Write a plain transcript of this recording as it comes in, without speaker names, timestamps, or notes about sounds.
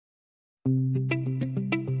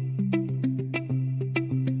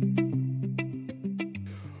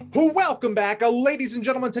Welcome back, ladies and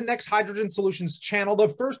gentlemen, to Next Hydrogen Solutions channel, the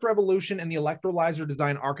first revolution in the electrolyzer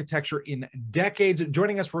design architecture in decades.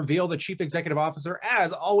 Joining us, Reveal, the Chief Executive Officer.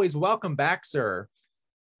 As always, welcome back, sir.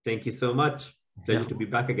 Thank you so much. Pleasure to be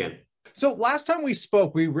back again. So last time we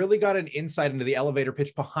spoke, we really got an insight into the elevator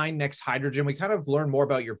pitch behind Next Hydrogen. We kind of learned more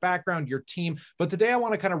about your background, your team, but today I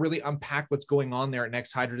want to kind of really unpack what's going on there at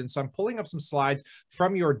Next Hydrogen. So I'm pulling up some slides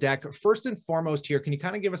from your deck. First and foremost here, can you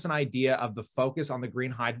kind of give us an idea of the focus on the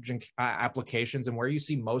green hydrogen applications and where you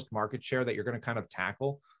see most market share that you're going to kind of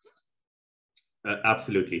tackle?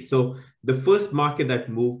 Absolutely. So the first market that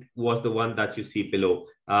moved was the one that you see below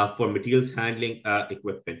for materials handling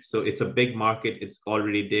equipment. So it's a big market. It's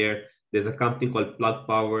already there. There's a company called Plug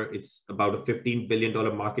Power. It's about a $15 billion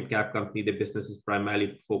market cap company. The business is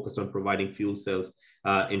primarily focused on providing fuel cells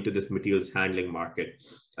into this materials handling market.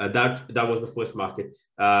 That was the first market.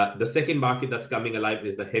 The second market that's coming alive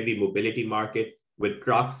is the heavy mobility market with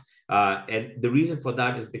trucks. And the reason for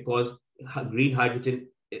that is because green hydrogen,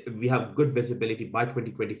 we have good visibility by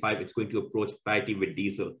 2025, it's going to approach parity with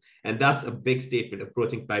diesel. And that's a big statement,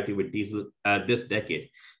 approaching parity with diesel this decade.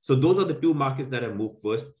 So those are the two markets that have moved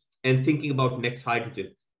first. And thinking about Next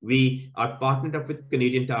Hydrogen, we are partnered up with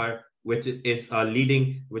Canadian Tire, which is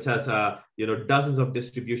leading, which has dozens of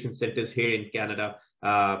distribution centers here in Canada.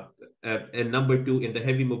 And number two, in the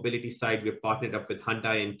heavy mobility side, we're partnered up with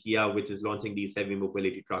Hyundai and Kia, which is launching these heavy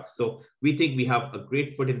mobility trucks. So we think we have a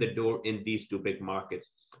great foot in the door in these two big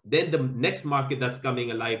markets. Then the next market that's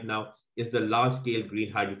coming alive now is the large-scale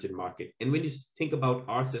green hydrogen market. And when you think about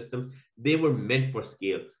our systems, they were meant for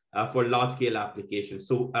scale. For large-scale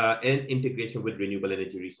applications, and integration with renewable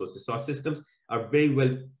energy resources. So our systems are very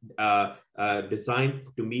well designed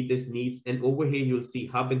to meet these needs. And over here, you'll see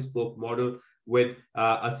hub and spoke model with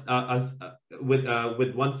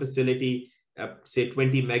one facility, say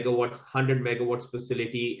 20 megawatts, 100 megawatts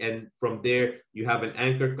facility, and from there you have an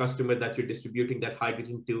anchor customer that you're distributing that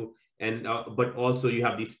hydrogen to. And but also you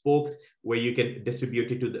have these spokes where you can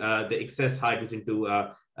distribute it to the excess hydrogen to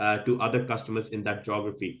other customers in that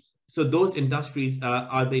geography. So those industries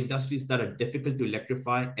are the industries that are difficult to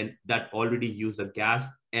electrify and that already use a gas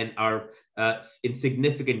and are in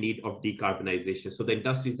significant need of decarbonization. So the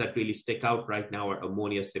industries that really stick out right now are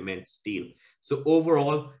ammonia, cement, steel. So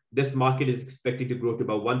overall, this market is expected to grow to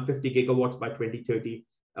about 150 gigawatts by 2030,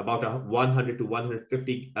 about a $100 to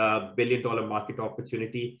 $150 billion market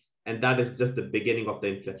opportunity. And that is just the beginning of the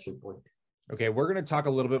inflection point. Okay, we're going to talk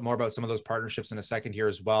a little bit more about some of those partnerships in a second here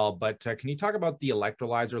as well. But can you talk about the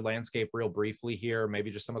electrolyzer landscape real briefly here,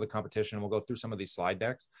 maybe just some of the competition, and we'll go through some of these slide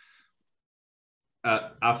decks?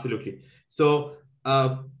 Absolutely. So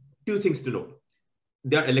two things to note.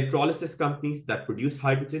 There are electrolysis companies that produce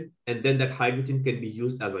hydrogen, and then that hydrogen can be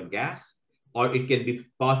used as a gas, or it can be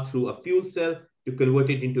passed through a fuel cell to convert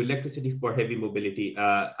it into electricity for heavy mobility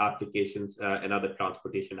applications and other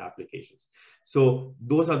transportation applications. So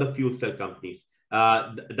those are the fuel cell companies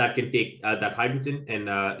that can take that hydrogen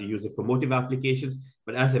and use it for motive applications.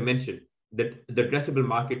 But as I mentioned, the addressable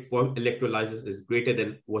market for electrolyzers is greater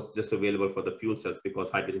than what's just available for the fuel cells, because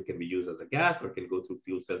hydrogen can be used as a gas or can go through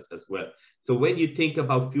fuel cells as well. So when you think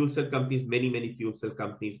about fuel cell companies, many fuel cell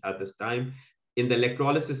companies at this time, in the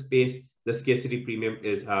electrolysis space, the scarcity premium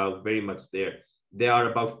is very much there. There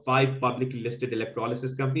are about 5 publicly listed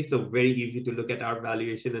electrolysis companies, so very easy to look at our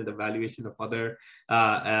valuation and the valuation of other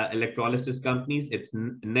electrolysis companies. It's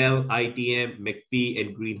Nel, ITM, McPhee,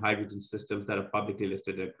 and Green Hydrogen Systems that are publicly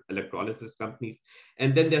listed electrolysis companies.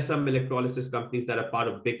 And then there's some electrolysis companies that are part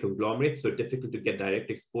of big conglomerates, so difficult to get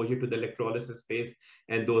direct exposure to the electrolysis space.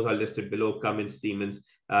 And those are listed below: Cummins, Siemens,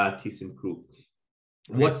 ThyssenKrupp.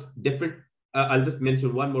 Okay. What's different? I'll just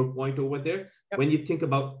mention one more point over there. Yep. When you think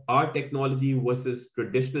about our technology versus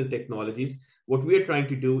traditional technologies, what we are trying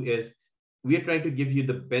to do is we are trying to give you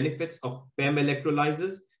the benefits of PEM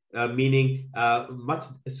electrolyzers, meaning much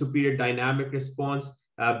superior dynamic response,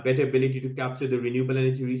 better ability to capture the renewable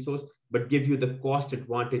energy resource, but give you the cost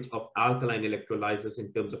advantage of alkaline electrolyzers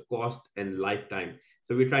in terms of cost and lifetime.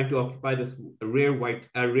 So we're trying to occupy this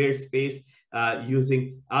rare space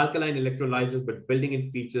using alkaline electrolyzers, but building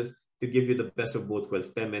in features to give you the best of both worlds,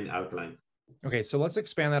 PEM and alkaline. Okay, so let's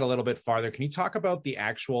expand that a little bit farther. Can you talk about the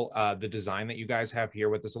actual, the design that you guys have here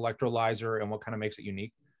with this electrolyzer and what kind of makes it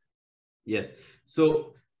unique? Yes,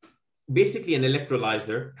 so basically an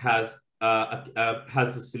electrolyzer has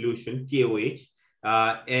a solution, KOH,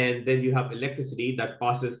 and then you have electricity that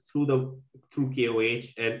passes through KOH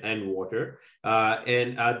and water,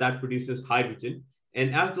 and that produces hydrogen.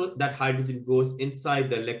 And as that hydrogen goes inside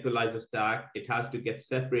the electrolyzer stack, it has to get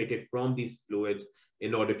separated from these fluids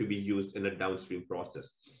in order to be used in a downstream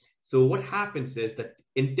process. So what happens is that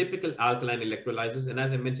in typical alkaline electrolyzers, and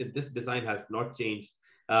as I mentioned, this design has not changed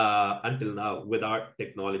until now with our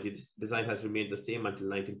technology. This design has remained the same until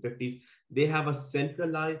 1950s. They have a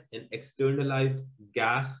centralized and externalized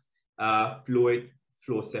gas fluid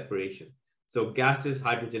flow separation. So gases,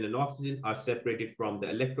 hydrogen and oxygen are separated from the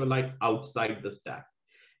electrolyte outside the stack.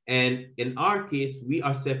 And in our case, we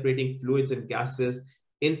are separating fluids and gases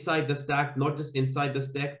inside the stack, not just inside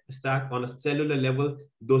the stack on a cellular level.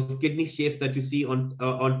 Those kidney shapes that you see on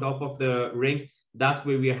top of the rings, that's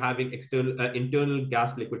where we are having internal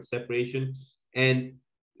gas liquid separation. And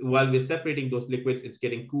while we're separating those liquids, it's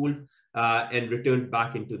getting cooled and returned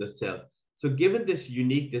back into the cell. So given this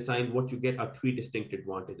unique design, what you get are three distinct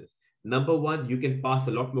advantages. Number one, you can pass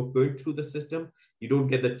a lot more current through the system. You don't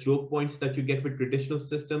get the choke points that you get with traditional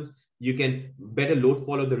systems. You can better load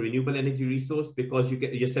follow the renewable energy resource because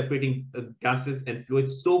you're separating gases and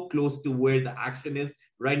fluids so close to where the action is,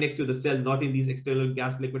 right next to the cell, not in these external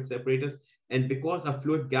gas liquid separators. And because our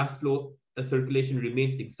fluid gas flow circulation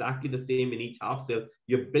remains exactly the same in each half cell,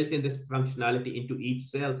 you've built in this functionality into each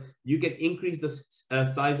cell. You can increase the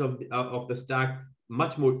size of the stack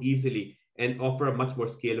much more easily and offer a much more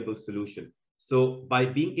scalable solution. So by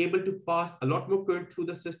being able to pass a lot more current through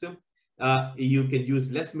the system, you can use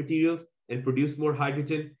less materials and produce more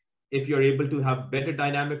hydrogen. If you're able to have better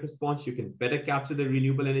dynamic response, you can better capture the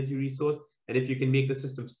renewable energy resource. And if you can make the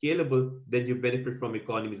system scalable, then you benefit from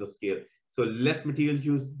economies of scale. So less material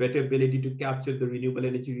use, better ability to capture the renewable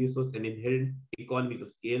energy resource, and inherent economies of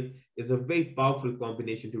scale is a very powerful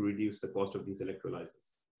combination to reduce the cost of these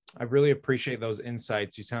electrolyzers. I really appreciate those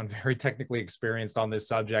insights. You sound very technically experienced on this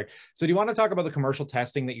subject. So do you want to talk about the commercial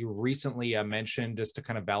testing that you recently mentioned, just to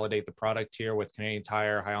kind of validate the product here with Canadian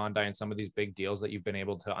Tire, Hyundai, and some of these big deals that you've been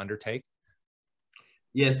able to undertake?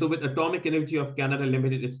 Yeah, so with Atomic Energy of Canada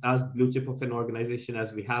Limited, it's as blue chip of an organization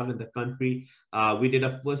as we have in the country. We did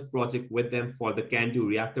a first project with them for the CANDU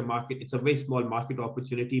reactor market. It's a very small market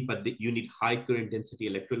opportunity, but you need high current density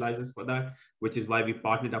electrolyzers for that, which is why we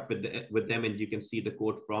partnered up with them, and you can see the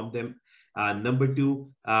quote from them. Number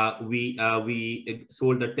two, we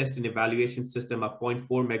sold a test and evaluation system, a 0.4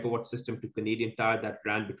 megawatt system to Canadian Tire that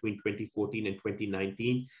ran between 2014 and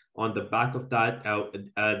 2019. On the back of that,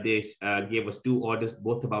 they gave us two orders,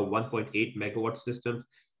 both about 1.8 megawatt systems.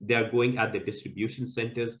 They're going at the distribution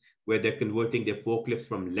centers where they're converting their forklifts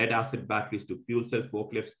from lead acid batteries to fuel cell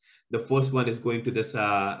forklifts. The first one is going to this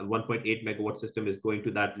 1.8 megawatt system, is going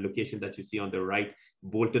to that location that you see on the right,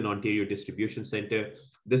 Bolton, Ontario distribution center.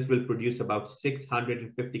 This will produce about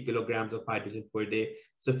 650 kilograms of hydrogen per day,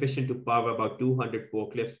 sufficient to power about 200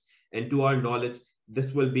 forklifts. And to our knowledge,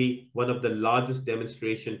 this will be one of the largest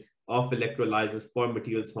demonstration of electrolyzers for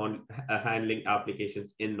materials handling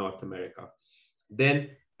applications in North America. Then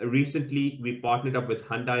recently, we partnered up with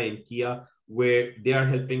Hyundai and Kia, where they are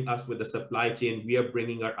helping us with the supply chain. We are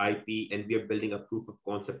bringing our IP and we are building a proof of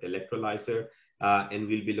concept electrolyzer, and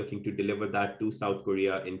we'll be looking to deliver that to South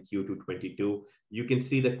Korea in Q2 22. You can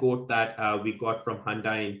see the quote that we got from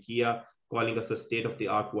Hyundai and Kia, calling us a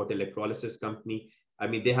state-of-the-art water electrolysis company. I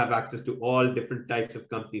mean, they have access to all different types of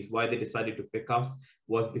companies. Why they decided to pick us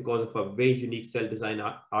was because of a very unique cell design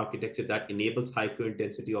architecture that enables high current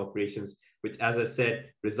density operations, which, as I said,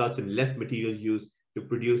 results in less material use to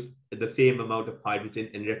produce the same amount of hydrogen,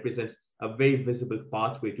 and represents a very visible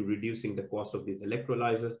pathway to reducing the cost of these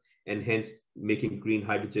electrolyzers, and hence making green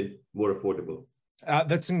hydrogen more affordable.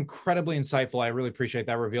 That's incredibly insightful. I really appreciate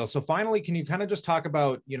that reveal. So finally, can you kind of just talk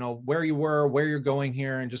about, where you were, where you're going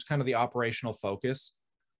here, and just kind of the operational focus?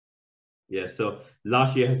 Yeah, so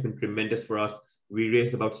last year has been tremendous for us. We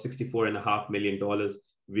raised about $64.5 million.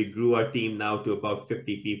 We grew our team now to about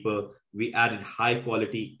 50 people. We added high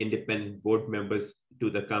quality independent board members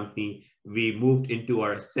to the company. We moved into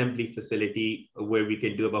our assembly facility where we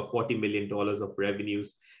can do about $40 million of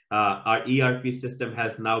revenues. Our ERP system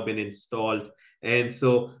has now been installed. And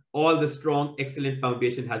so all the strong, excellent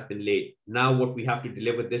foundation has been laid. Now what we have to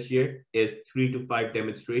deliver this year is 3 to 5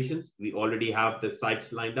 demonstrations. We already have the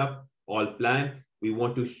sites lined up, all planned. We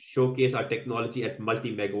want to showcase our technology at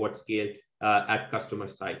multi-megawatt scale at customer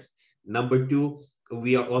sites. Number two,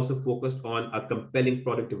 we are also focused on a compelling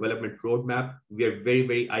product development roadmap. We are very,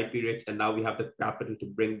 very IP rich, and now we have the capital to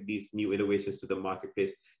bring these new innovations to the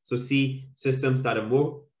marketplace. So see systems that are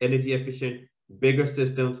more energy efficient, bigger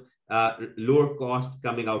systems, lower cost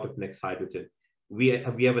coming out of Next Hydrogen. We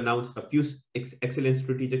have announced a few excellent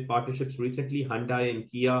strategic partnerships recently, Hyundai and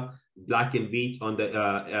Kia, Black & Veatch on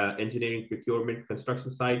the engineering, procurement, construction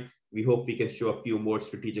side. We hope we can show a few more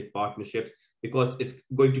strategic partnerships, because it's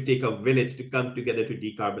going to take a village to come together to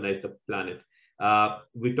decarbonize the planet.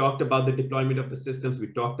 We talked about the deployment of the systems. We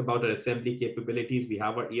talked about our assembly capabilities. We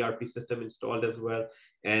have our ERP system installed as well.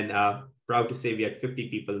 And proud to say we had 50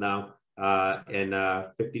 people now and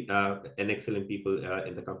 50 and excellent people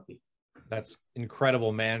in the company. That's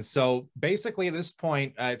incredible, man. So basically at this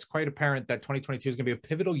point, it's quite apparent that 2022 is going to be a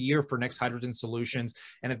pivotal year for Next Hydrogen Solutions.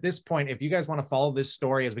 And at this point, if you guys want to follow this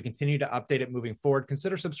story as we continue to update it moving forward,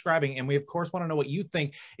 consider subscribing. And we, of course, want to know what you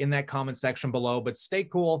think in that comment section below. But stay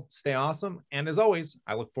cool, stay awesome. And as always,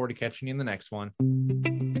 I look forward to catching you in the next one.